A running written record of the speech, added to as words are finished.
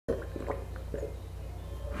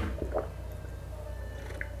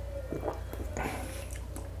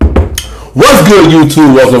What's good,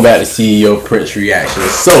 YouTube? Welcome back to CEO Prince Reaction.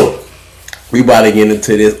 So, we about to get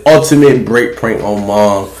into this ultimate break prank on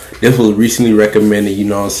mom. This was recently recommended, you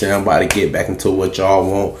know what I'm saying? I'm about to get back into what y'all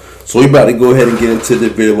want. So, we about to go ahead and get into the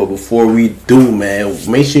video. But before we do, man,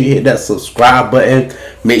 make sure you hit that subscribe button.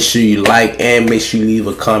 Make sure you like and make sure you leave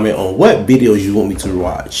a comment on what videos you want me to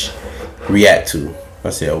watch. React to.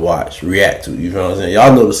 I said watch. React to. You know what I'm saying?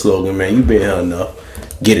 Y'all know the slogan, man. You been here enough.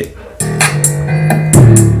 Get it.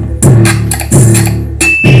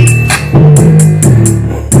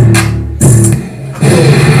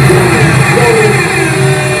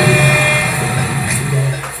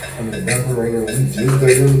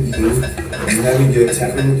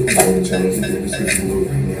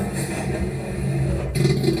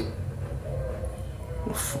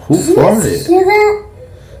 Who farted? Hear that?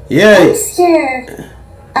 Yeah. I'm scared.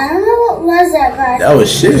 I don't know what was that, guys. That was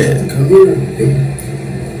shit.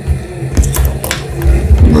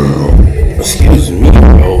 Excuse me,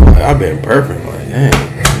 bro. I've been burping like dang.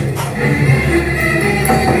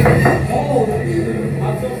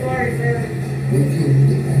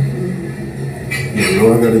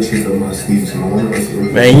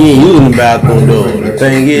 Man, you ain't using the bathroom though. The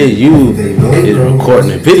thing is, you is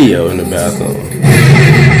recording a video in the bathroom.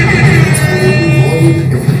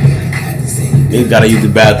 You gotta use the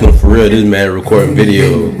bathroom for real. This man recording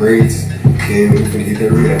video. Breaks, and we can get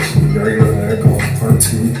that reaction. You already know how that goes. Part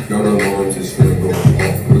 2. Y'all know I'm just gonna go off.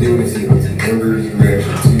 What they want to see was Amber's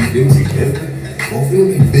reaction to Dmtv. Both of them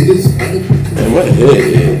the biggest. Man, what the heck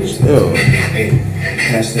is? Yo. Hey,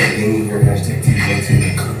 hashtag gaming here, hashtag TV in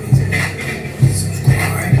the comments.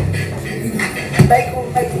 Subscribe.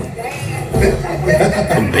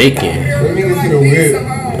 I'm baking. That nigga's gonna win.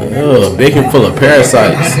 Oh, bacon full of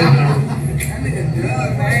parasites.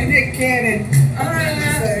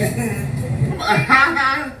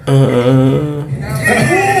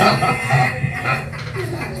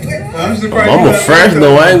 Mama fresh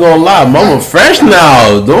though, I ain't gonna lie. Mama fresh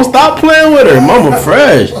now. Don't stop playing with her. Mama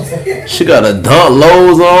fresh. She got a dunk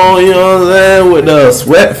lows on, you know what I'm saying? With the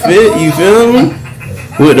sweat fit, you feel me?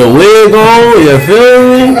 With the wig on, you feel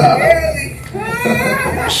me?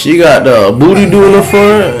 She got the booty do in the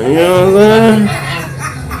front, you know what I'm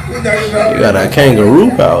saying? She got a kangaroo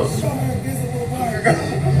pouch.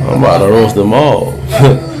 I'm about to roast them all.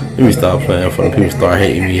 Let me stop playing before the people start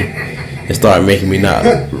hating me and start making me not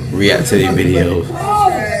react to their videos.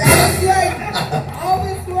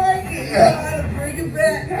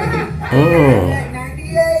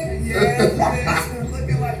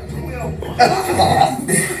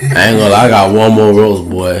 I ain't gonna lie, I got one more roast,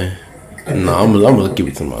 boy. No, I'm gonna keep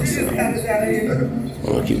it to myself. I'm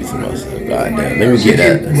gonna keep it to myself. God damn, let me get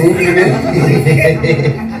that.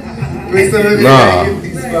 Nah.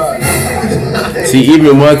 See,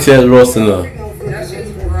 even Montez roasting up.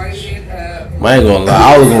 I ain't gonna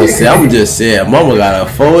lie, I was gonna say, I'm just saying, mama got a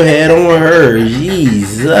forehead on her.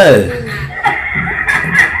 Jesus.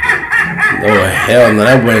 Oh, hell no,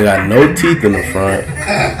 that boy ain't got no teeth in the front.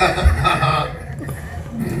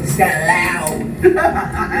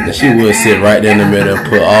 And she would sit right there in the middle and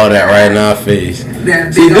put all that right in our face.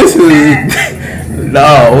 See, this is...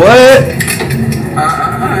 No, what?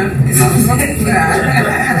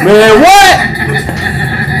 Man, what?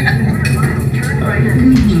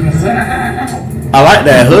 I like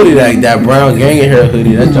that hoodie, that brown gang hair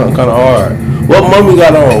hoodie. That junk kind of hard. What mama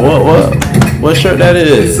got on? What shirt that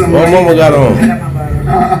is? What mama got on?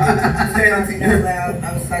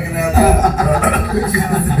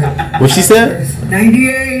 What she said?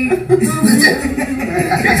 98.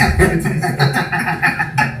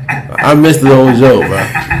 I missed the whole joke, bro. I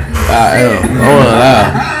am. I wanna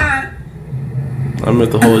lie. I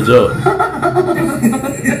missed the whole joke.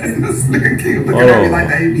 Hold on. Like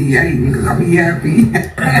that, be hating because I be happy.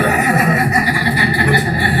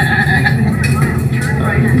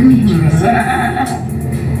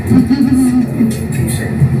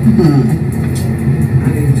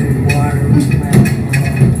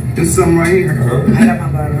 There's some right here. I got my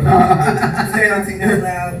bottle. Say it out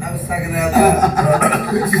loud. I was talking out loud.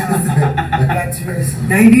 Got yours.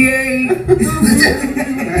 98.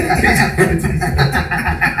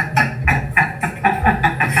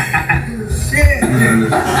 Shit.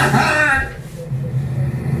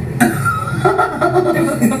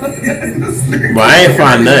 But I ain't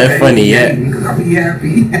find nothing funny yet.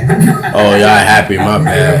 Oh, y'all happy, my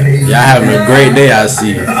bad. Y'all having a great day, I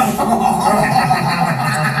see.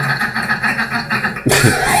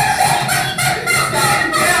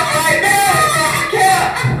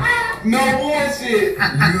 No bullshit. You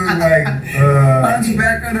like,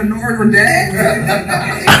 hunchback of the Notre Dame.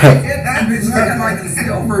 That bitch looking like a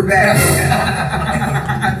silverback.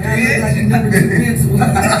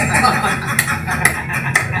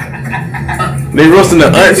 They roasting the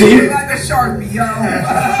auntie. Like a Sharpie, yo.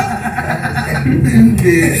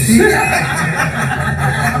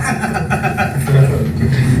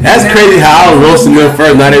 That's crazy how I was roasting them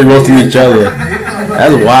first. Now they roasting each other.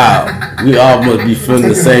 That's wild. We all must be feeling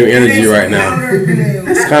the same energy right now.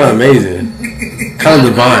 It's kind of amazing. Kind of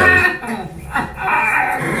divine.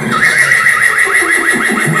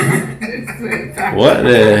 What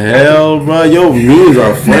the hell, bro? Your memes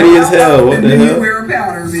are funny as hell. What the hell?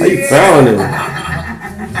 How you found them?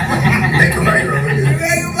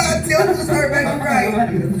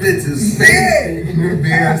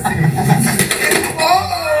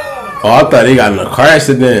 Oh, I thought he got in a car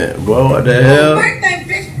accident. Boy, what the hell? Birthday,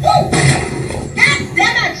 bitch. Woo! God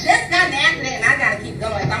damn, I just got an accident and I gotta keep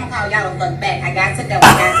going. So I'm gonna call y'all the fuck back. I gotta go.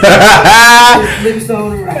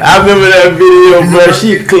 I remember that video, bro.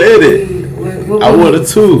 She cleared it. I would have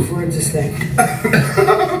too.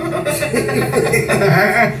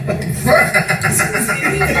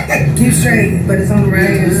 Keep straight, but it's on the right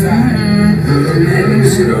hand side.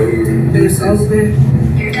 It's open.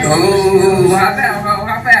 Oh, hop out,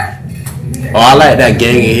 hop out. Oh, I like that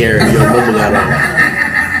gang in here. Yo, bubble got on.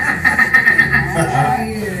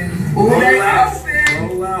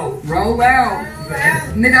 Roll out.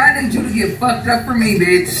 Nigga, I need you to get fucked up for me,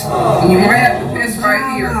 bitch. You might have to piss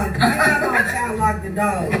right here. Child lock the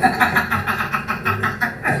dog.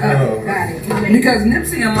 Because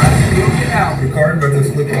Nipsey and my will get out. The card about to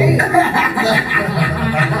slip on.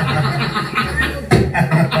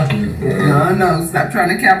 No, stop trying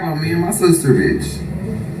to cap on me and my sister, bitch.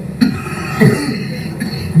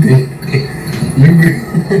 You good?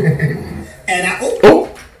 And I Oh.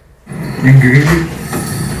 You good?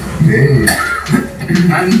 Damn.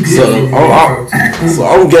 So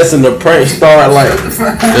I'm guessing the prank start like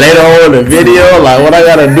later on in the video. Like, what I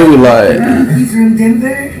gotta do? Like, He's from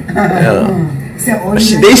Denver. yeah.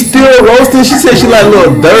 They still roasting. She said she like a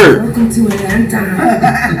little dirt. Welcome to Atlanta.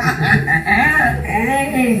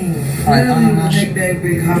 Hey. Make that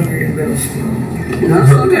big hungry in middle school.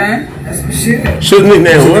 That's okay. That's for sure. Should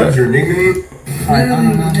nickname what? What's your nickname?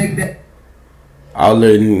 Make that. I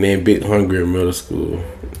literally nicknamed Big Hungry in middle school.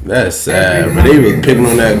 That's sad, but they was picking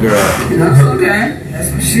on that girl. That's okay. That's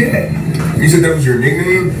for sure. You said that was your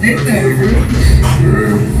nickname? Nickname, bro.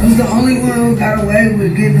 I was the only one who got away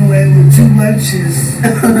with getting away with too much.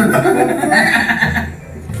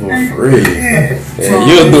 For free. Yeah,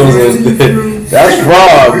 you're doing something. That's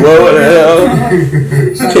fraud, bro. What the hell?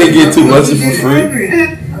 You can't get too much for free.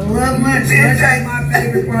 I love lunch. Lunch is my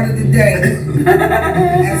favorite part of the day.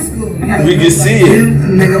 At school. We can see it.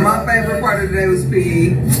 Nigga, my favorite part of the day was PE.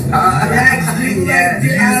 You was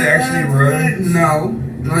actually running? No.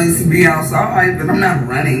 I used to be outside, but I'm not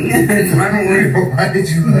running. Why did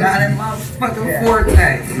you run? Not in my fucking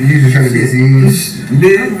forte. You just trying to be seen?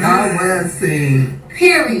 Bitch, I was seen.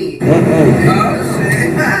 period. Oh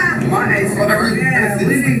shit. My AC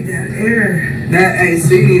We need that air. That AC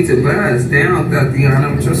needs to buzz down,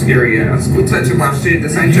 Tatiana, with your scary ass. Quit touching my shit.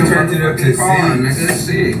 This ain't your turned it up to motherfucking car, six. nigga.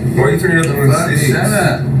 Shit. Why you turn it up to Fuck, 6? shut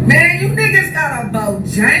up. Man, you niggas got a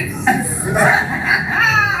Bojangles.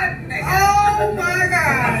 Oh my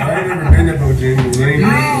god. I ain't never been to Bojangles. I ain't Me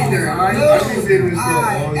either. I just did this shit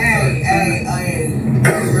all the time. Hey,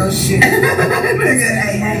 real shit.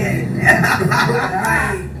 Hey.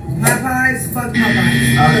 My pies, fuck my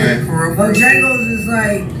pies. Okay, for real. Bojangles is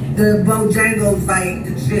like the Bojangles like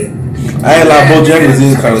the shit. I ain't like Bojangles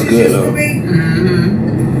is kind of good though.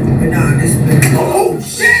 Mm-hmm. But nah, this bitch. Oh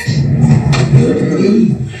shit!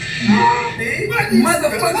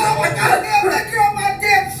 Motherfucker! Let go of my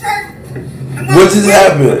damn shirt. What just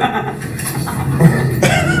happened?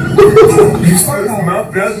 You started to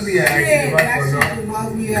mouth. That was the action.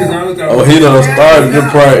 Because I was Oh, he done started the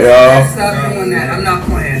prank, y'all. Stop doing that. I'm not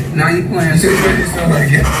playing. Now you playing.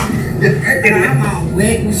 I'm all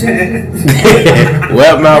wet and shit.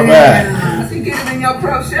 Wet mouth back. You get it in your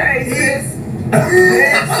crochet, sis.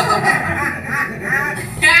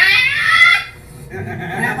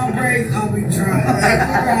 Now my braids gonna be dry.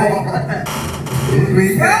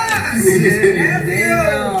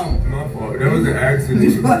 Damn. My fault. That was an accident.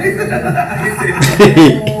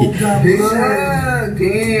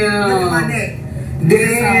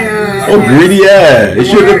 Damn. Oh, greedy ass. It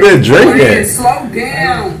should have been drinking. Slow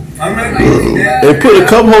down. I'm not doing that. They put a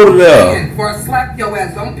cup holder there. Before I slap your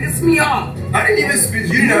ass, don't piss me off. I didn't even spit.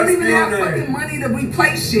 You You did not don't even spill have fucking nothing. money to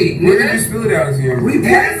replay shit, Where did you nigga. spill it out here?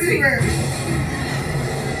 Replace it.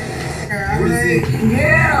 What is it?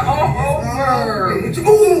 Yeah, all over.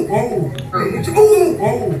 Ooh, whoa. Ooh,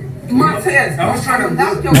 Whoa. my test. I was trying to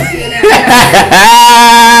knock look. your shit ass.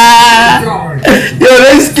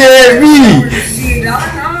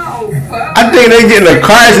 nigga get in the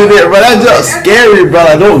car accident, bro. That junk scary, bro.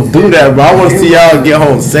 Like, don't do that, bro. I want to see y'all get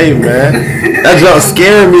home safe, man. That junk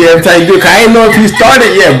scaring me every time you do it. Cause I ain't know if you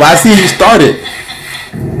started yet, but I see you started.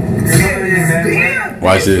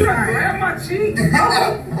 Watch it. Grab my cheek. I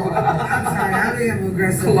am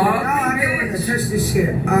aggressive. No, I didn't want to touch this shit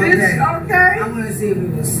all day. Bitch, okay. I want to see if it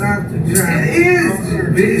was soft or dry. It is,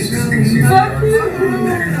 bitch. Fuck you. I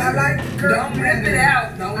like the Don't rip it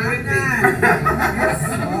out. Don't rip it.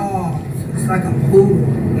 Oh, it's like a poodle.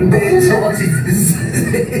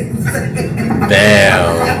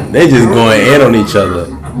 Damn. They just going in on each other.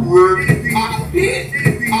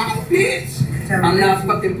 Bitch. I'm not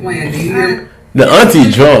fucking playing. Do you hear? The auntie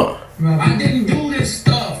drunk. I didn't do this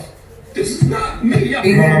stuff. This is not me.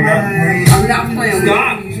 I'm not playing.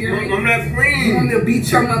 Stop. You hear me? I'm not You playing. want me to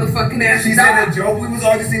beat your motherfucking ass? She said a joke. We was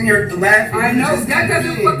all just in here laughing. I know. That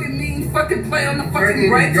doesn't fucking mean fucking play on the fucking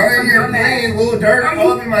right. Y'all in here playing Lil Durk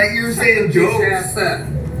all up in my ear saying jokes. Ass up.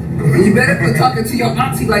 You better quit talking to your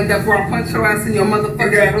auntie like that before I punch your ass in your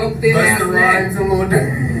motherfucking rope thin ass Busta neck. Rhymes and Lil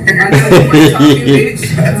Durk. I know you ain't talking, bitch.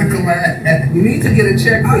 That's a collab. You need to get a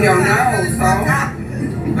check for your nose, bro.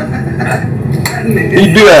 You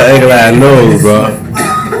do that ugly ass nose, bro.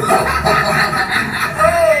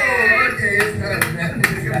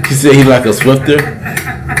 She said he like a Swifter.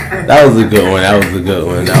 That was a good one. That was a good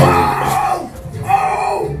one. That was a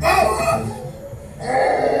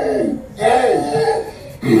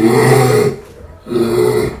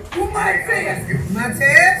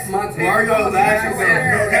My Why are y'all laughing?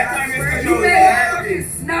 That time is because y'all You laughing.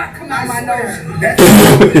 snot come out my nose.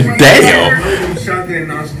 Damn. Shotgun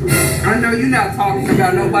nostrils. I know you're not talking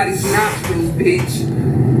about nobody's nostrils, bitch.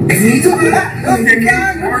 You need to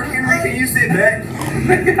Mark Henry, can you sit back?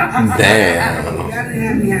 Damn. Y'all didn't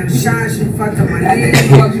have me have shots and fucked up my I head.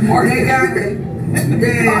 think you called you Mark. Damn.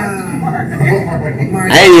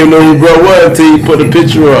 I ain't even know who bro was until you put the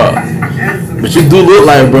picture up. But you do look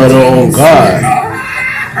like brother on God.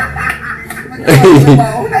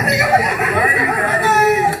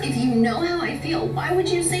 If you know how I feel, why would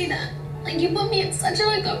you say that? Like, you put me in such an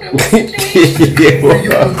uncomfortable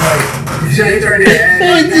situation. Jay turned his ass.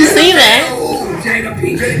 Did you see that? Jada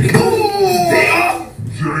PJ.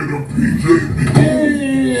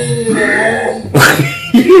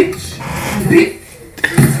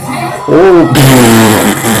 Oh.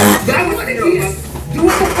 That was the kiss. Do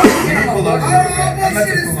what the fuck you Oh, that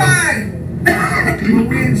shit is fine. My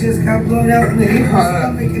wind just got blown out in the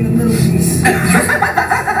stomach in the middle piece.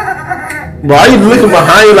 Bro, are you looking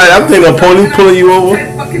behind you like I'm thinking a police pulling you over?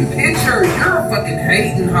 That fucking picture. You're a fucking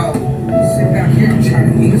hating hoe. Sit back here and try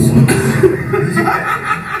to eat some.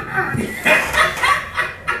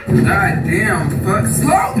 God damn, fuck.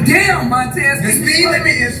 Slow down, Montez. The speed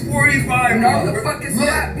limit is 45. No, the fuck is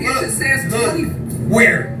not, bitch. It says 20.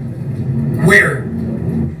 Where?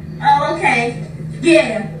 Oh, okay.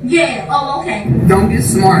 Yeah. Oh, okay. Don't get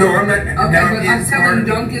smart. No, I'm not. Okay, but I'm telling you,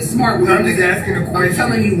 don't get smart with I'm me. just asking a I'm question.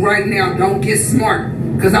 telling you right now, don't get smart.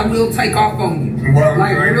 Because I will take off on you. Well,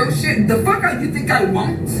 Like, right. real shit. The fuck out you think I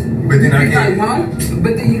won't? But then You I think I can't. won't?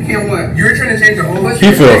 But then you can't what? You're trying to change the whole.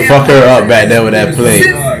 He finna fuck her up back there with that plate.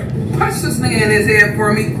 Punch this nigga in his head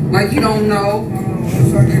for me. Like you don't know.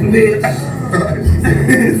 Fucking bitch.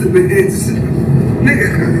 It's a bitch.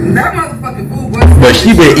 Nigga, that motherfucking fool was. But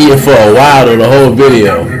she been eating for a while though, the whole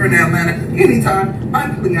video. Here in Atlanta, anytime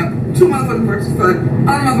I'm putting up 2 motherfucking burgers for on a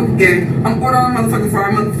motherfucking game. I'm ordering a motherfucking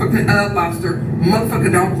fry, motherfucking lobster.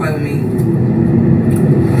 Motherfucker, don't play with me.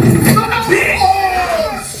 Oh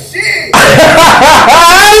shit!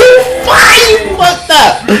 You fucked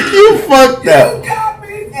up. You fucked up.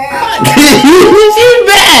 She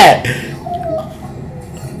bad.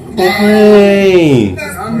 Dang.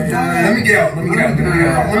 Let me get out. I'm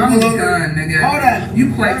done, nigga. Hold on. You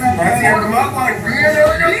play. Right here, come up like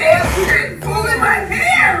Pulling my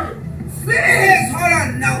hair. Sis, hold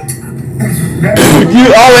on, no. You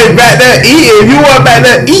always back there eating. If you weren't back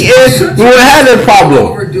there eating, you wouldn't have that problem.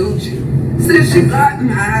 Overdoed you. Sis, you got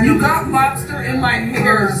lobster in my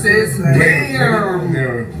hair, sis.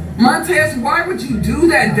 Damn. Montez, why would you do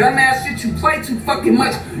that dumbass shit? You play too fucking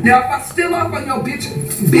much. Now, if I steal off on your bitch,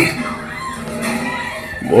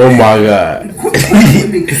 Oh my God. quit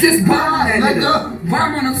playing with me. Sis, bomb on that nigga.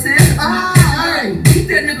 Bomb on him, sis. Beat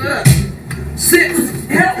that nigga up. Sis,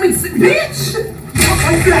 help me, sis. Bitch.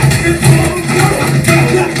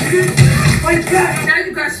 Like that. Now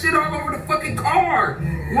you got shit all over the fucking car.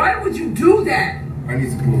 Why would you do that? I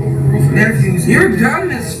need to pull over real fast. You're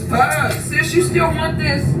dumb as fuck. Sis, you still want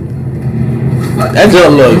this? That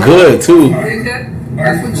junk look good too. Nigga,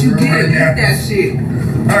 that's what you get. Eat that shit.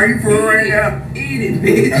 Are you for real right now? Eat it,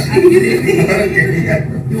 bitch. Eat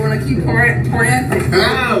it. You wanna keep playing? You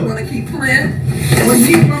wanna keep playing? Well,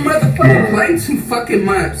 you eat my motherfucking play too fucking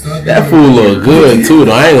much. That food look good too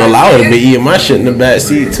though. I ain't gonna lie, I would've been eating my shit in the back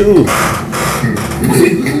seat too.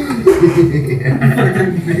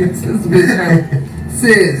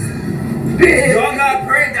 Sis. Bitch. Y'all got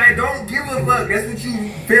pregnant. Don't give a fuck. That's what you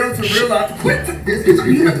failed to realize. Quit this.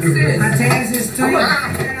 My task is to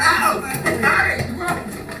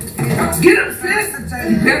Get him, sis.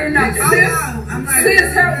 You better not, sis.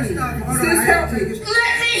 Sis, help me. Sis, help me.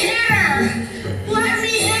 Let me hear. Let me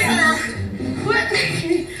hear. Let me.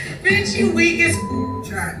 Bitch, you weak as.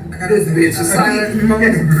 This bitch is silent.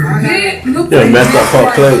 Look Yeah, messed up her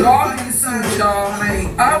plate. I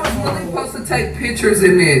was really supposed to take pictures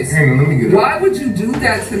in this. Hang on, let me get it. Why would you do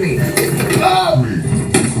that to me?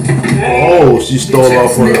 Oh, she stole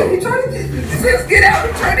off one of them. Sis, get out.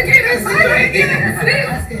 I'm trying to get us. Get it, sis.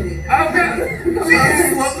 Oh, God.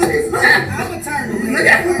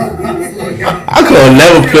 I could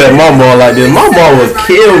never play my mom like this. My mom would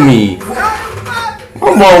kill me.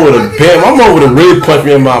 My mom would have been. My mom would have really punched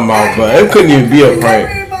me in my mouth, but it couldn't even be a prank.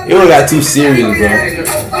 It would have got too serious, bro.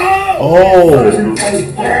 Oh.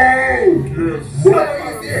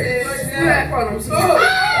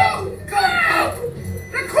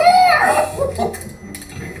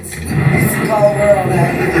 cold world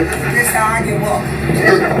out here. This how I get walking.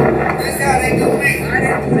 This how they do me. I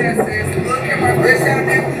didn't do that, sis. Look at my This wrist. how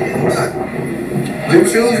they do me. Them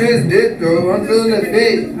shoes is dick, though. I'm feeling the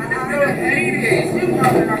fit. I hate it. You know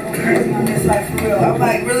that I'm crazy on this, like, for real. I'm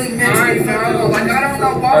like really I mentally know. Like, I don't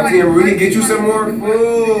know why. I can really get you some more food.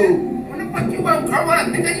 When the fuck you won't grow up,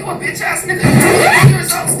 nigga? You a bitch ass nigga. You're 8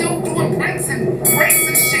 years old, still doing pranks and breaks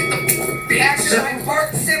and shit. The action ain't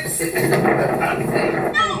work.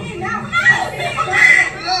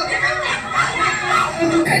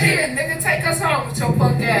 Hey, nigga, take us home with your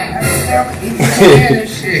punk ass.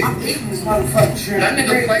 Shit. I'm eating this motherfucking shit. That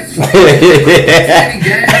nigga plays.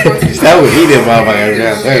 That would eat it,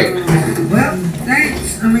 motherfucker. Well,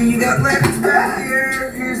 thanks. I mean, you got lettuce back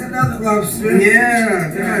here. Here's another lobster. Yeah,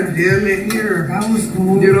 god damn it, here. That was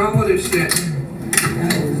cool. Did all of this shit.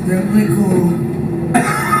 That was definitely cool.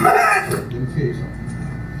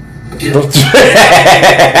 Hey.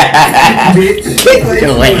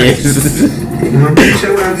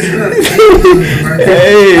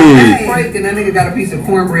 And that nigga got a piece of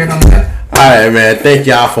cornbread on that. Alright, man. Thank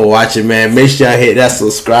y'all for watching, man. Make sure y'all hit that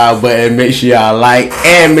subscribe button. Make sure y'all like.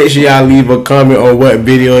 And make sure y'all leave a comment on what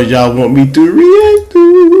videos y'all want me to react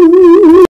to.